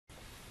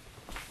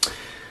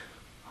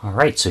All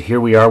right, so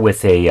here we are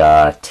with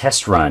a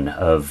test run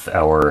of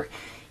our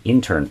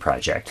intern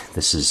project.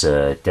 This is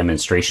a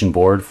demonstration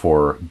board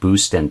for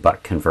boost and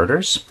buck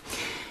converters,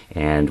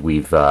 and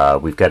we've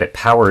got it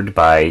powered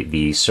by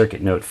the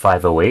Circuit Note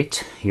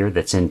 508 here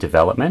that's in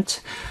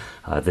development.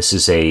 This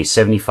is a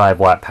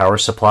 75-watt power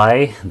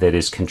supply that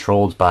is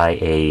controlled by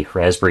a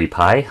Raspberry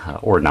Pi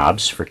or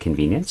knobs for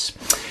convenience.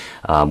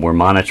 We're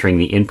monitoring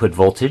the input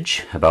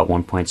voltage, about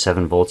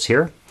 1.7 volts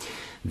here.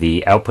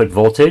 The output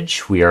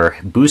voltage, we are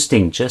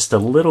boosting just a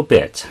little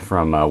bit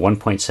from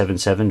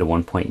 1.77 to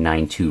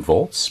 1.92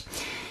 volts.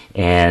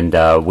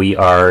 And we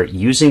are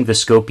using the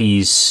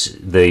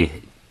the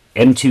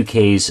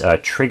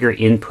M2K's trigger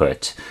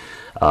input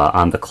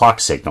on the clock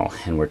signal.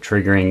 And we're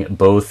triggering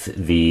both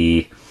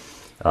the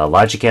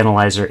logic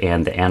analyzer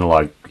and the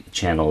analog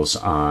channels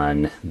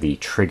on the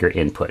trigger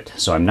input.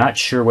 So I'm not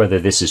sure whether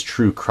this is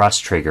true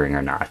cross-triggering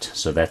or not.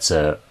 So that's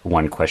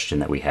one question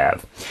that we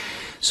have.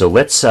 So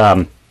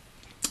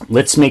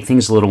let's make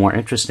things a little more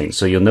interesting.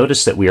 So you'll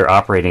notice that we are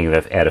operating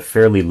at a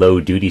fairly low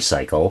duty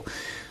cycle.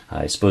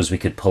 I suppose we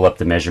could pull up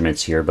the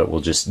measurements here, but we'll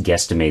just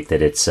guesstimate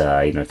that it's 10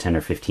 or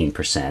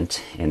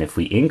 15%. And if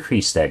we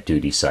increase that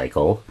duty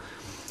cycle,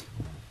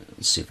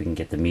 let's see if we can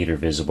get the meter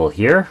visible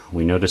here.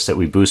 We notice that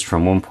we boost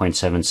from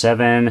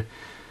 1.77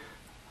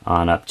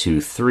 on up to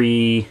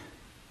 3,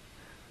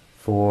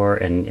 4,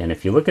 and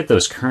if you look at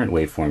those current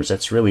waveforms,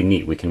 that's really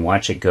neat. We can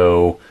watch it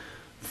go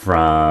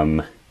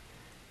from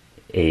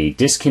a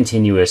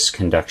discontinuous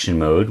conduction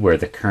mode where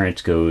the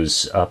current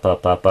goes up,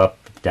 up, up, up,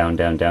 down,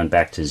 down, down,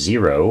 back to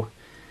 0.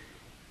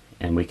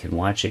 And we can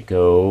watch it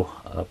go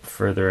up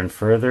further and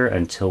further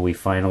until we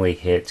finally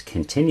hit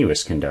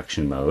continuous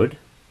conduction mode.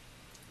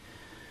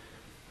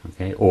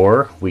 Okay,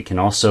 or we can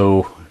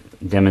also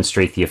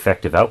demonstrate the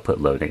effect of output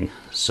loading.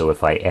 So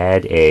if I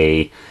add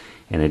an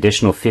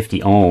additional 50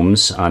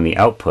 ohms on the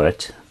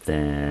output,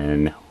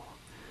 then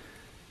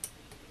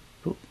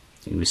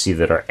we see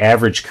that our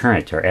average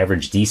current, our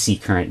average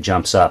DC current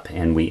jumps up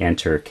and we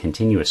enter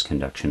continuous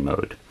conduction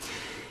mode.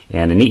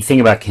 And the neat thing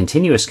about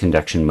continuous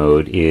conduction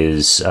mode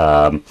is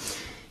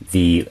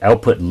the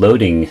output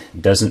loading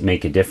doesn't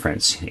make a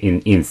difference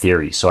in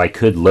theory. So I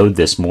could load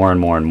this more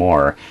and more and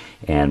more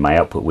and my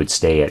output would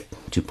stay at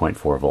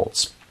 2.4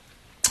 volts.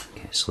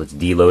 Okay, so let's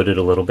deload it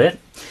a little bit.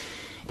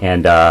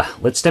 And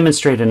let's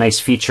demonstrate a nice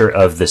feature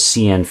of the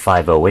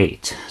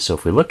CN508. So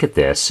if we look at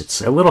this,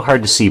 it's a little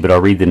hard to see, but I'll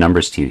read the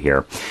numbers to you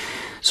here.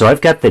 So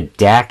I've got the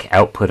DAC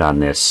output on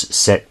this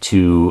set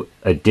to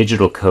a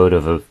digital code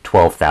of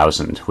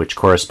 12,000, which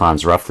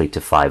corresponds roughly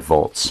to 5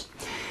 volts.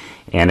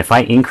 And if I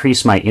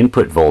increase my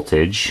input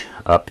voltage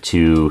up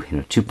to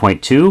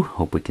 2.2,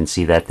 hope we can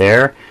see that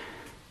there,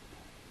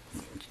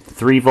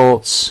 3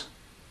 volts,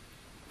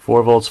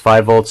 4 volts,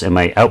 5 volts, and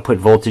my output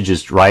voltage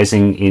is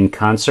rising in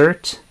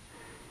concert.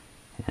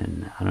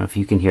 And I don't know if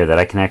you can hear that.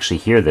 I can actually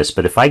hear this.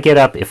 But if I get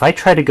up, if I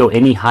try to go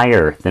any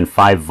higher than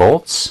 5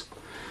 volts,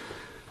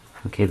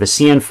 okay, the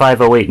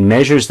CN508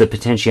 measures the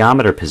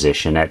potentiometer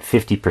position at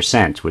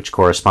 50%, which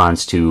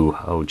corresponds to,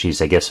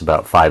 I guess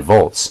about 5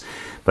 volts.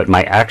 But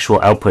my actual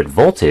output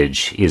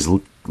voltage is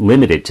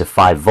limited to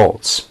 5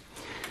 volts.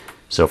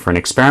 So for an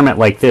experiment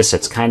like this,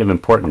 it's kind of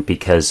important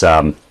because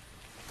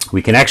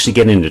we can actually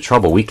get into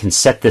trouble. We can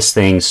set this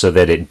thing so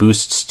that it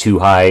boosts too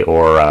high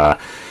or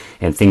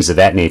and things of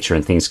that nature,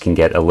 and things can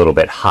get a little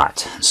bit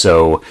hot.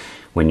 So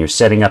when you're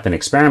setting up an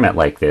experiment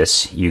like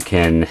this, you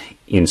can,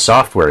 in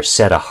software,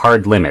 set a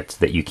hard limit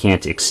that you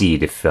can't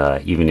exceed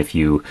even if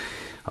you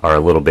are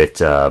a little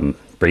bit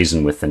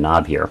brazen with the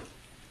knob here.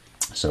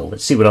 So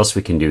let's see what else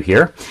we can do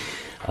here.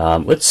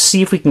 Let's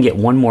see if we can get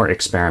one more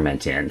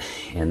experiment in,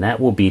 and that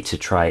will be to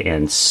try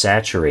and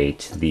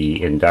saturate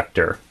the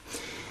inductor.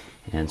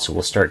 And so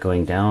we'll start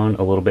going down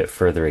a little bit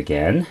further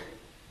again.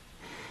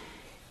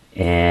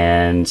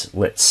 And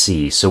let's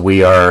see, so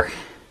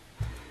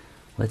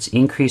let's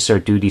increase our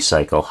duty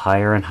cycle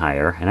higher and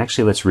higher, and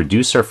actually let's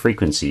reduce our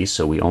frequency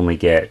so we only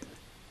get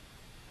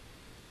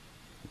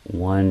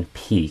one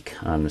peak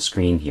on the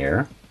screen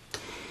here.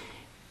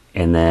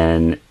 And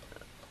then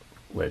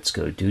let's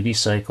go duty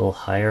cycle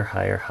higher,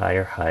 higher,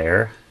 higher,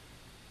 higher.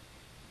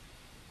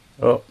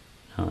 Oh,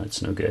 no,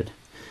 that's no good.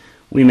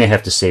 We may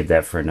have to save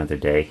that for another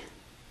day.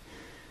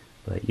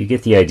 But you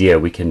get the idea.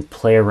 We can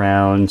play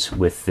around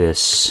with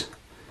this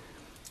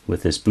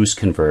boost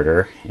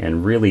converter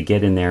and really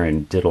get in there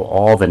and diddle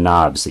all the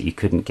knobs that you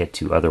couldn't get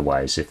to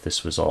otherwise if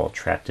this was all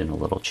trapped in a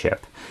little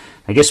chip.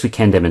 I guess we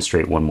can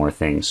demonstrate one more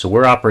thing. So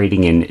we're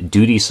operating in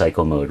duty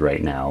cycle mode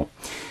right now,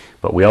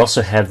 but we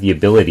also have the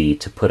ability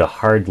to put a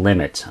hard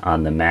limit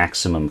on the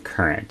maximum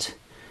current,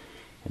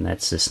 and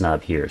that's this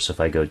knob here. So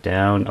if I go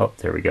down, oh,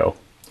 there we go.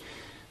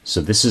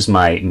 So this is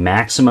my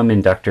maximum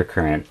inductor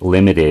current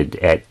limited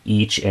at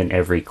each and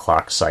every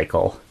clock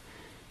cycle,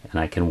 and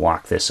I can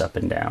walk this up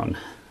and down.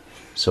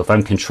 So if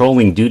I'm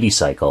controlling duty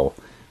cycle,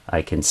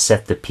 I can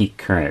set the peak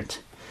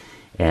current.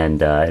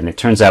 And it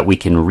turns out we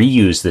can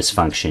reuse this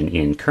function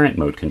in current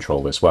mode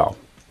control as well.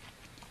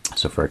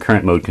 So for a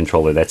current mode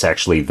controller, that's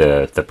actually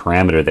the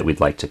parameter that we'd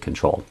like to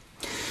control.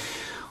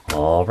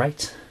 All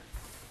right.